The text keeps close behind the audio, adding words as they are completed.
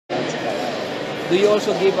Do you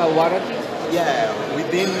also give a warranty? Yeah,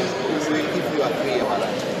 within, we will give you a 3-year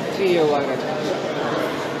warranty. 3-year warranty.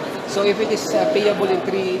 So if it is payable in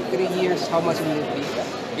three years, how much will it be?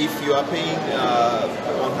 If you are paying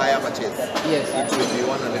on higher purchase, Yes. it will be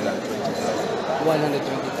 120,000.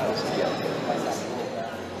 120,000. Yeah.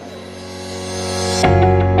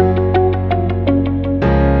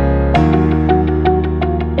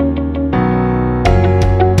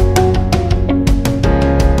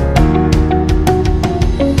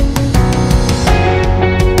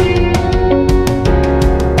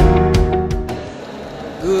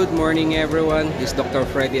 Good morning everyone, this is Dr.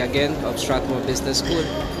 Freddy again of Strathmore Business School.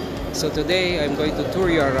 So today I'm going to tour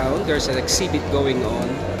you around. There's an exhibit going on.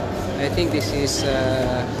 I think this is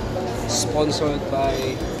sponsored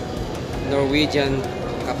by Norwegian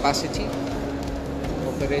Capacity,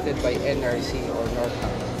 operated by NRC or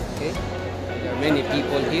Northam. Okay, there are many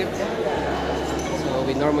people here. So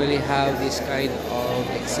we normally have this kind of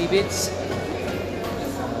exhibits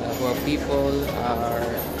where people are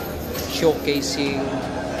showcasing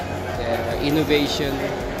the innovation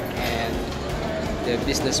and the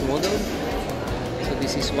business model. So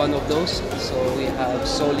this is one of those. So we have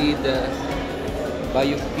solid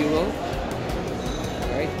biofuel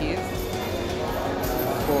right here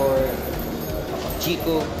for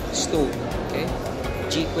Jiko stove. Okay,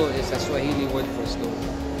 Jiko is a Swahili word for stove.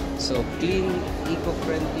 So clean,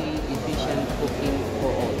 eco-friendly, efficient cooking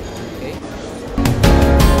for all. Okay.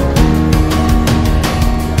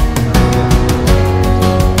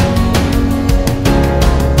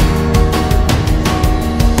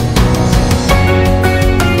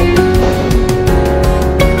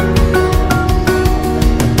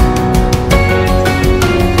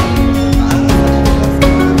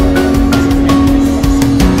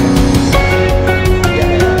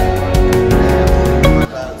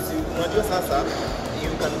 You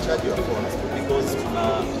can charge your phone because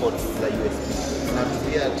ports are USB. And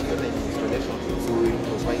we at your installation, so we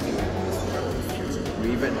provide you with we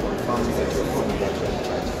even confirm that your phone is actually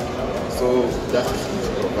charged. So that is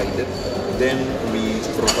provided. Then we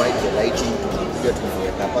provide the lighting to get to the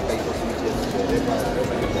switches wherever.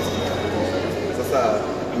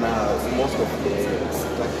 Most of the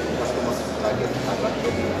customers target are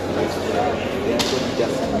actually they actually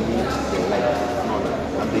just need the light,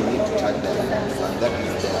 and they need to charge their phones, and that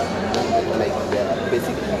is their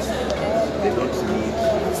basic needs. They don't need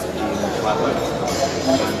further.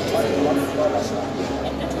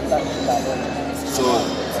 So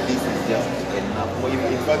this is just enough.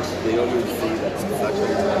 In fact, they always say that it's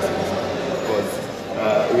actually because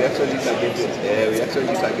we actually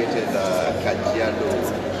targeted Kajiado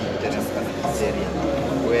area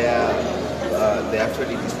where they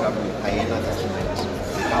actually discover hyenas at night.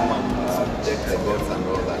 They come and check the goats and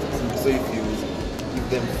all that. So if you give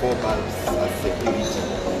them 4 bulbs as security,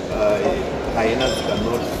 hyenas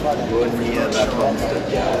cannot go near that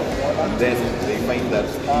homestead. And then they find that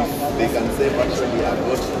if they can save actually a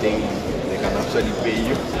goat daily, they can actually pay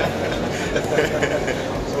you.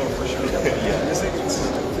 Oh, for sure. Yeah. I think it's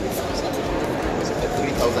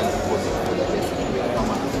 3,000 deposit for the basic.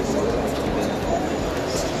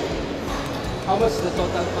 How much is the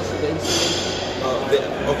total cost of the installation?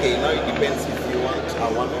 Okay, now it depends if you want a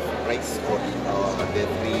one-off price or the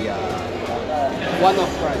 3. One-off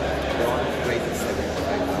price. The one-off price is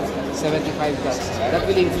 75,000. 75,000. That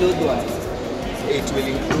will include what? It will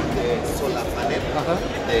include the solar panel,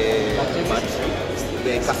 the battery,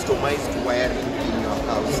 the customized wiring in your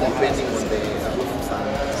house, depending on the rooms and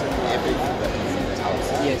everything that is in the house.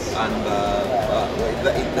 Yes. And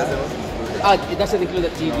it doesn't include it doesn't include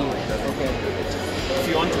the TV. Okay. If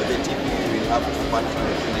you want with the TV, you will have to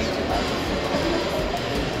purchase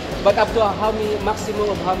 90,000. But up to how many, maximum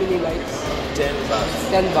of how many lights? 10 bulbs.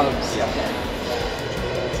 10 bulbs. Yeah.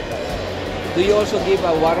 Do you also give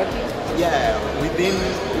a warranty? Yeah, within, we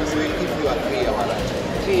will give you a 3-year warranty.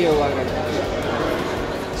 3-year warranty.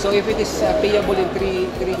 So if it is payable in three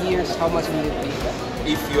years, how much will it be?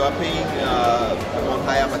 If you are paying on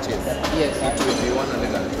higher purchase, yes, it will be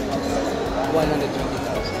 120,000.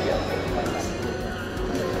 120,000. Yeah.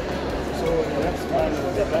 so the next one is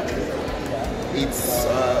the battery. It's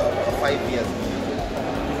 5 years.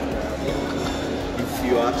 If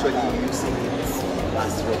you are actually using it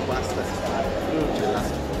as robust as it can, it will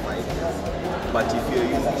last you for 5 years. But if you are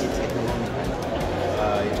using it economically,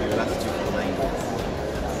 it will last you for 9 years.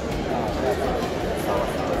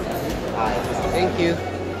 Thank you.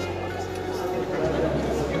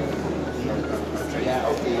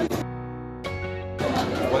 Yeah, okay.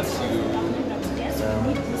 Once you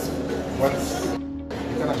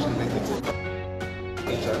can actually make the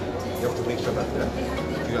picture, you have to make sure that the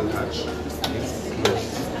fuel hatch is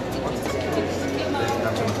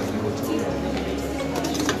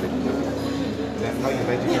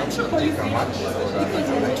light it up, take a match or a light,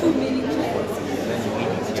 then you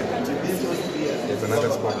heat it here. There's another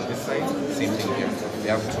spot on this side, same thing here. They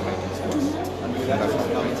have two lighting spots. And that's how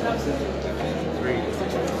we light it. Very good.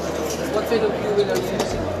 What kind of fuel are you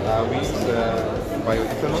using? We use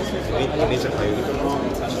bioethanol, nature bioethanol,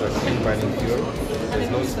 which is a clean burning fuel. There's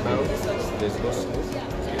no smell, there's no smoke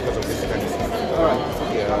because of this kind of stuff.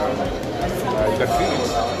 You can feel it.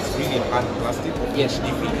 It's really hard plastic. Yes.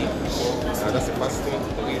 DPE. That's the first thing.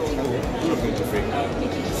 It's going to break.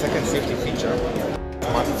 Second safety feature,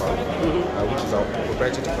 smart valve, which is our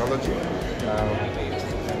proprietary technology.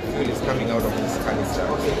 Fuel is coming out of this canister.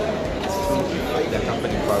 The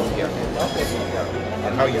company valve here.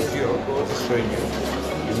 And how you feel is showing you.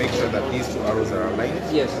 You make sure that these two arrows are aligned.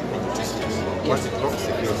 Yes. And you twist it. Once it locks,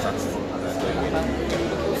 the fuel starts.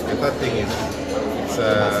 The third thing is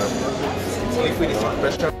it's liquid, it's not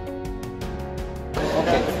pressure.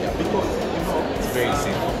 Okay. It's very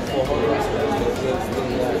safe.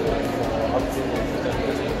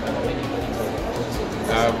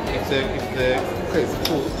 If the cooker is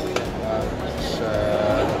full,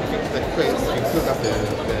 if the cooker is, you fill up the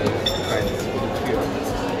cooker and it's full of fuel,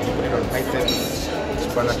 you put it on high temp, each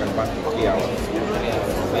burner can burn for 3 hours.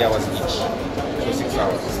 3 hours each, so 6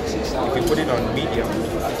 hours. If you put it on medium,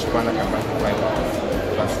 each burner can burn for 5 hours,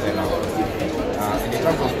 so that's 10 hours. And in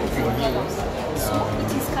terms of cooking meals, if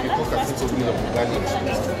you cook a simple meal of ugali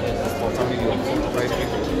for a family of 4 to 5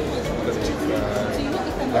 people, because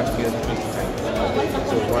that meal 20 times.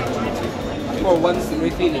 So 1 to 2. For one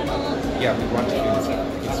refilling. Yeah, we want to use it.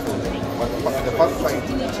 It's full. But the first side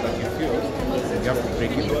that you feel, you have to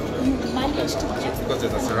break it because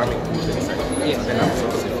there's a ceramic wood inside. Yes. And then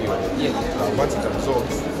absorbs the fuel. Yes. Once it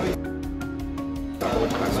absorbs,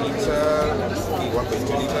 about a liter,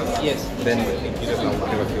 1.2 liters. Yes. Then it uses now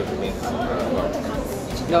whatever fuel remains.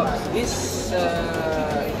 Now, this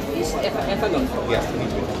is ethanol. Yes, we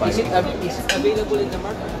need to buy Is it available in the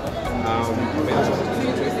market?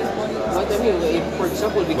 What I mean, if, for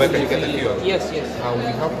example, we Where could can you get the refill- fuel? Yes, yes. We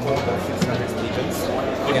have more than 600 agents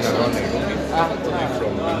in and around Nairobi.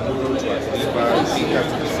 From Limuru to River, Thika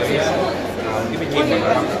to Kisii. Even here in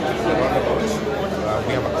roundabout,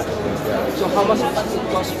 we have a couple of ones there. So how much does it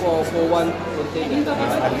cost for one container?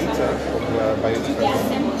 A liter of bioethanol,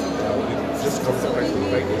 we just dropped the price on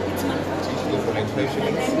Friday. It used to go for 95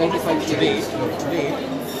 shillings. 95 Today, shillings. no, today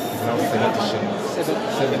is now 70 shillings.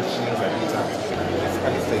 70 shillings a liter. This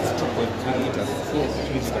canister is 2.3 liters. Yes. Which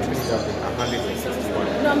means you can fill it up in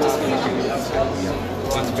 161 shillings.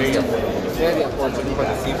 So it's very affordable. Very affordable. For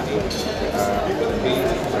the safety, the weight,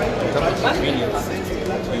 in terms of convenience,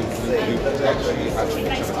 we actually had to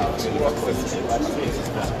make sure that we access to as close as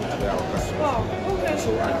possible to our customers. So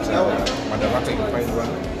at Madaraka you find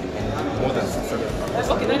one more than 600 pounds.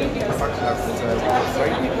 In fact, last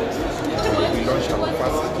Friday, we launched our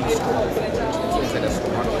first in-store inside a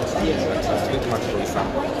supermarket. That's Sweet Mart for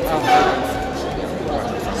example.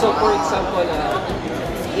 So, for example,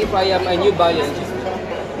 if I am a new buyer,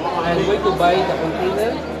 I'm going to buy the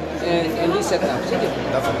container and this setup.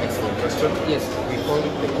 That's an excellent question. Yes. We call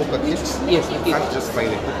it the cooker kit. Yes, You the kit. can't just buy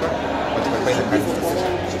the cooker, but you can buy the canister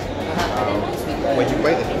system. When you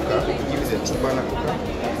buy the cooker, we give you the 2-burner cooker,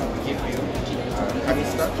 we give you a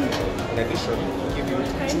canister. In addition, we give you 2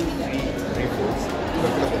 free refills. You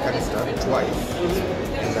can fill up the canister twice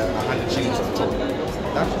and 100 shillings on top.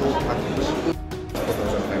 That whole package,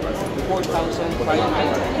 4,500.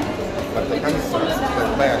 4,500. But the canister, you can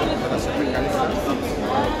buy another separate canister for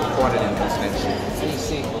 499 shillings. I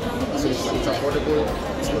see. So it's affordable,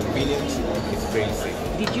 it's convenient, it's very safe.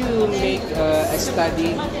 Did you make a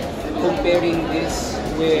study comparing this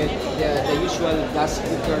with the usual gas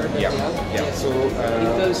cooker that Yeah, you have? yeah. Yes. So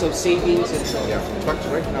In terms of savings and so on. yeah, in fact,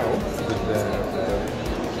 right now with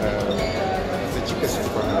the cheapest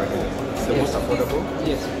burner, it's the most affordable.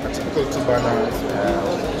 Yes. A typical 2-burner,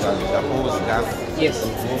 the hose gas, Yes.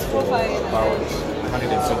 goes for about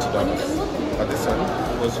 $120. But this one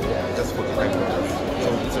goes for just $45. So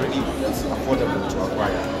it's already affordable to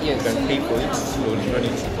acquire. Yes. You can pay for it slowly, you don't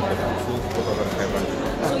need to pay the full 4,500.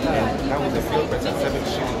 And now with the fuel price at 7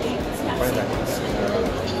 shillings, you find that it's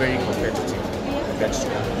very competitive compared to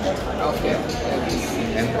Okay.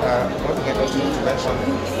 and one thing I don't need to mention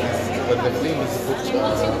is when the flame is put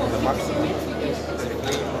on the maximum, the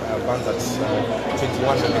flame burns at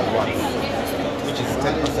 2100 watts, which is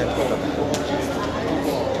 10% hotter than cocoa.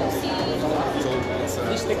 So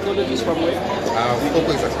it's This technology is from where?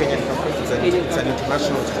 Cocoa is a Kenyan company, it's an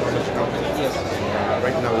international technology company. Yes.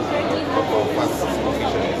 Right now, our first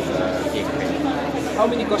location is here in Kenya. How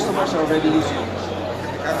many customers are already using it?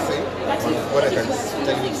 I can't say, What I can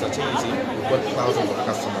tell you with certainty, we've got thousands of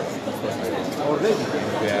customers Already?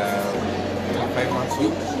 We are 5 months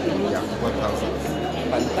old. Yeah,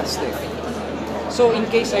 1,000. Fantastic. So in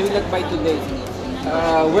case I will not buy today,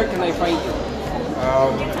 where can I find you?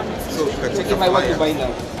 So you can take If a I want to flyer. buy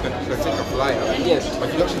now. You can take a flyer. Yes.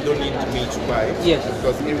 But you actually don't need me to buy. Yes.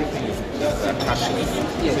 Because everything is cashless.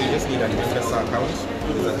 Yes. So you just need an investor account.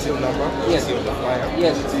 There's a till number. Yes. You see on the flyer.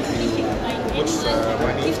 Yes. You put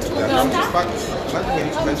money into the account. In fact, one thing I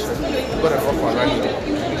need to mention, we've got an offer running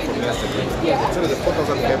from yesterday. Yes. Instead of the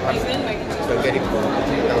 4,500, you can get it for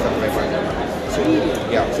 3,500. So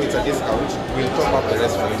yeah, so it's a discount. We'll top up the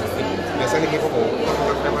rest for you. We're selling it for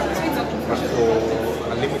 4,500, but for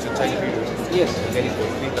a limited time period, Yes. you get it for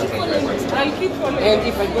 3,500. And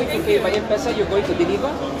if I'm going to pay by M-Pesa, you're going to deliver?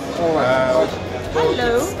 Or what?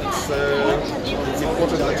 Hello. It's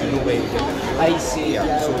important that you know where you get it. I see.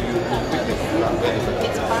 Yeah, so you pick the where you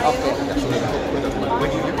get it. Okay. Where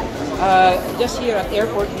do you live? Just here at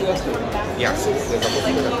Airport US. Yeah, so there's a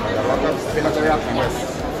hospital at Madaraka, even at the US.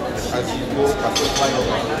 As you go past the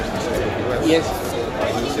flyover to the US, Yes.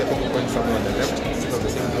 you see a couple points somewhere on the left, still on the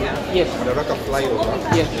same road. Yes. Madaraka flyover,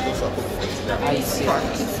 Yes. there's also a couple points there. I see. In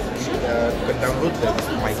fact, you can download the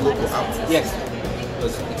My Local app Yes.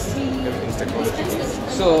 because it's everything's technology based.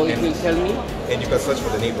 So it And- will tell me. And you can search for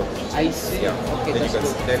the neighborhood. I see. Yeah. Okay, then you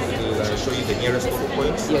that's can good. then it will show you the nearest local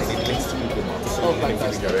points. Yes. And it links to Google Maps, so Oh, you can give you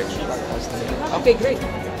fantastic. directions. Fantastic. Okay, great.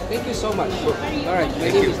 Thank you so much. All right, my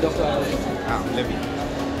name is Dr. Ali. Levy.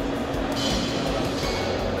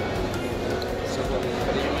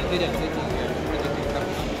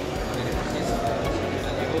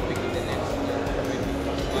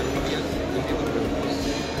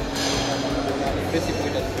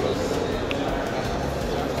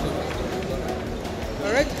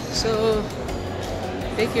 Alright, so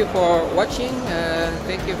thank you for watching.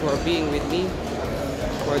 Thank you for being with me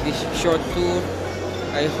for this short tour.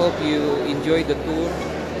 I hope you enjoyed the tour.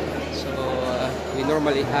 So we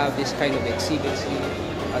normally have this kind of exhibits here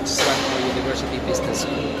at Strathmore University Business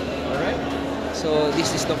School. Alright, so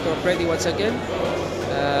this is Dr. Freddy once again.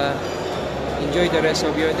 Enjoy the rest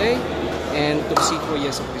of your day and tumsiko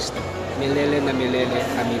Yeso Cristo. Milele na milele.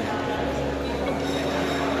 Amin.